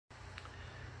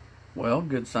Well,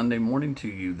 good Sunday morning to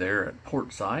you there at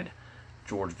Portside.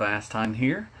 George Vastine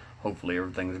here. Hopefully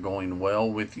everything's going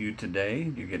well with you today.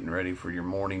 You're getting ready for your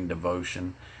morning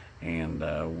devotion, and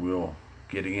we'll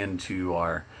get into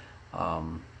our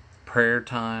prayer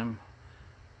time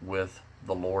with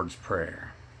the Lord's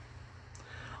Prayer.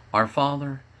 Our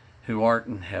Father, who art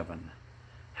in heaven,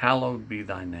 hallowed be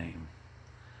thy name.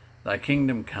 Thy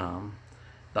kingdom come,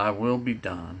 thy will be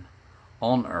done,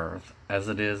 on earth as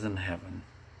it is in heaven.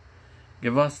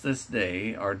 Give us this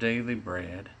day our daily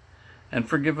bread, and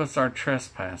forgive us our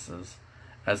trespasses,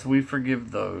 as we forgive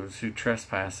those who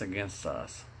trespass against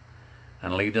us.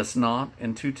 And lead us not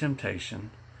into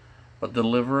temptation, but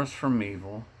deliver us from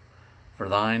evil. For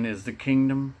thine is the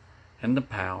kingdom, and the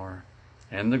power,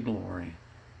 and the glory,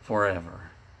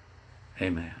 forever.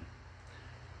 Amen.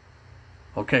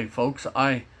 Okay, folks,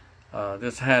 I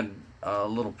just had a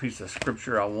little piece of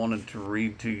scripture I wanted to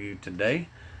read to you today.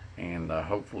 And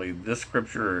hopefully this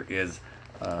scripture is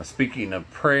speaking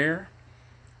of prayer.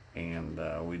 And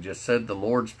we just said the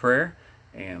Lord's Prayer.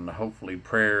 And hopefully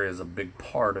prayer is a big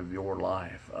part of your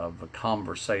life, of the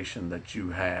conversation that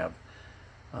you have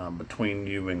between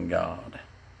you and God.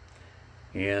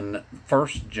 In 1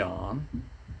 John,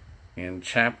 in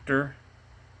chapter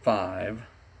 5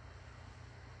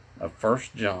 of 1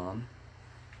 John,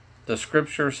 the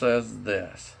scripture says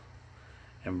this.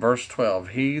 In verse 12,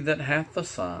 He that hath the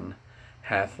Son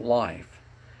hath life,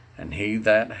 and he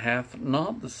that hath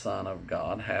not the Son of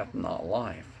God hath not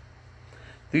life.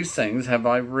 These things have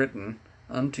I written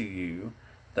unto you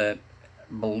that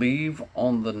believe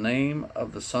on the name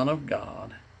of the Son of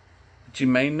God, that ye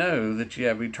may know that ye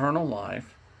have eternal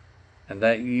life, and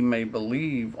that ye may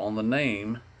believe on the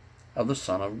name of the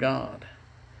Son of God.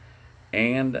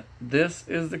 And this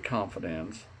is the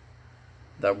confidence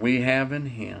that we have in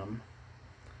him,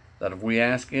 that if we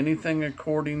ask anything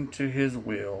according to his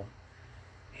will,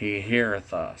 he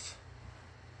heareth us.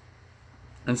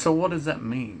 And so what does that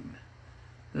mean?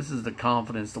 This is the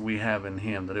confidence that we have in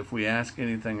him, that if we ask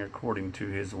anything according to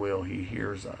his will, he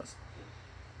hears us.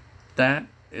 That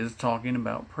is talking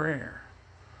about prayer.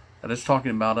 That is talking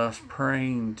about us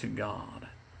praying to God.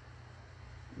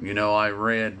 You know, I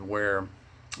read where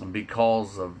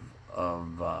because of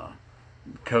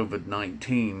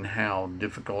COVID-19, how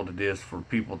difficult it is for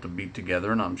people to be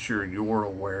together, and I'm sure you're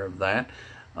aware of that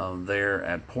there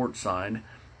at Portside,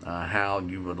 how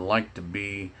you would like to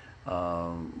be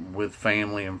with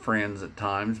family and friends at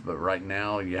times, but right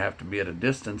now you have to be at a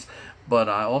distance. But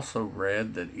I also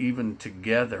read that even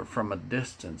together from a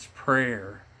distance,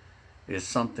 prayer is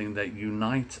something that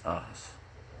unites us.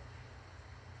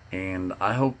 And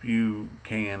I hope you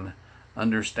can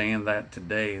understand that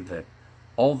today, that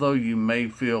although you may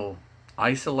feel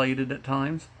isolated at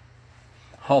times,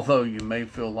 although you may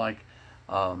feel like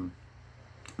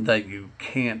that you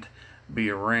can't be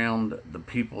around the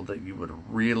people that you would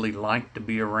really like to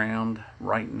be around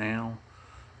right now,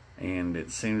 and it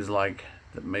seems like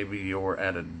that maybe you're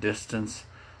at a distance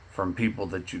from people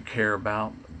that you care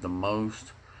about the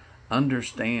most,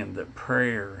 understand that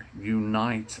prayer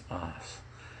unites us.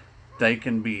 They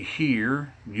can be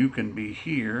here, you can be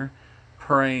here,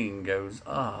 praying goes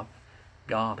up,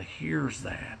 God hears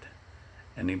that,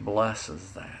 and he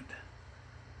blesses that.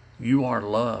 You are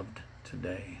loved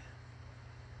today.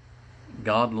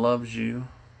 God loves you.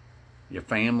 Your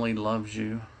family loves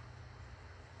you.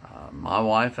 My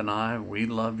wife and I, we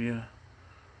love you.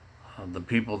 The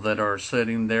people that are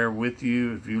sitting there with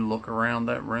you, if you look around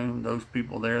that room, those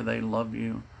people there, they love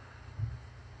you.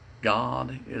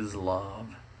 God is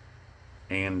love.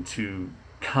 And to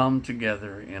come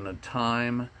together in a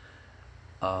time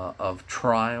of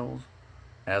trials,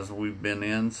 as we've been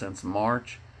in since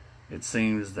March, it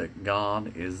seems that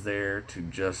God is there to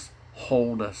just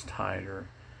hold us tighter,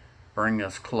 bring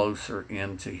us closer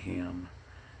into him.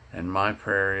 And my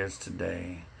prayer is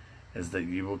today is that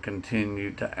you will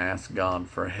continue to ask God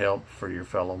for help for your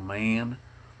fellow man,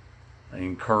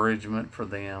 encouragement for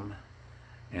them,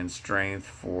 and strength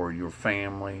for your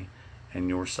family and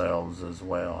yourselves as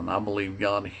well. And I believe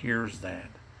God hears that.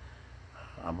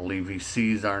 I believe he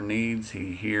sees our needs.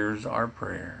 He hears our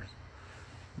prayers.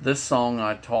 This song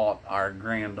I taught our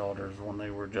granddaughters when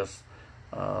they were just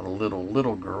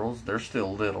little girls. They're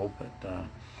still little, but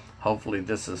hopefully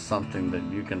this is something that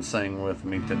you can sing with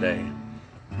me today.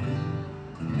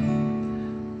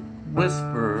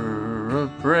 Whisper a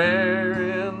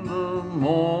prayer in the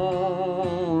morning,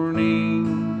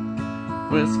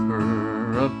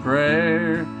 whisper a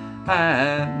prayer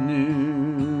at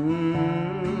noon,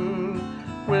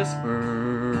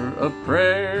 whisper a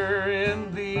prayer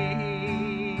in the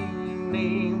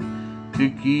evening to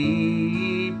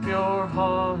keep your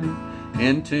heart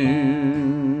in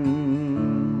tune.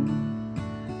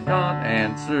 God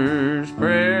answers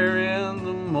prayer in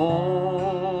the morning.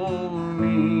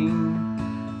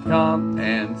 God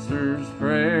answers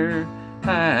prayer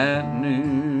at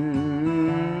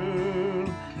noon.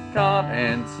 God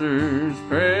answers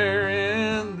prayer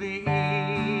in the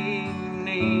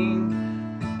evening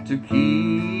to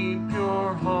keep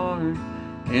your heart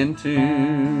in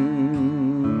tune.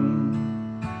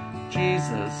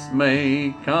 Jesus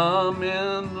may come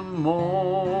in the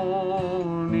morning.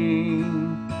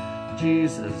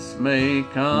 Jesus may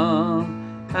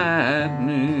come at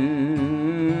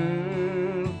noon.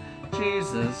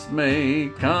 Jesus may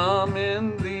come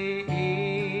in the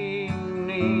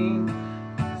evening.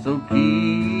 So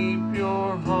keep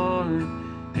your heart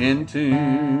in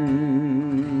tune.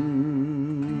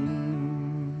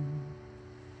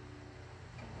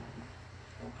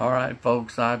 All right,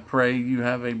 folks, I pray you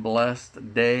have a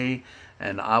blessed day,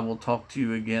 and I will talk to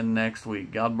you again next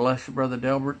week. God bless you, Brother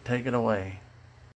Delbert. Take it away.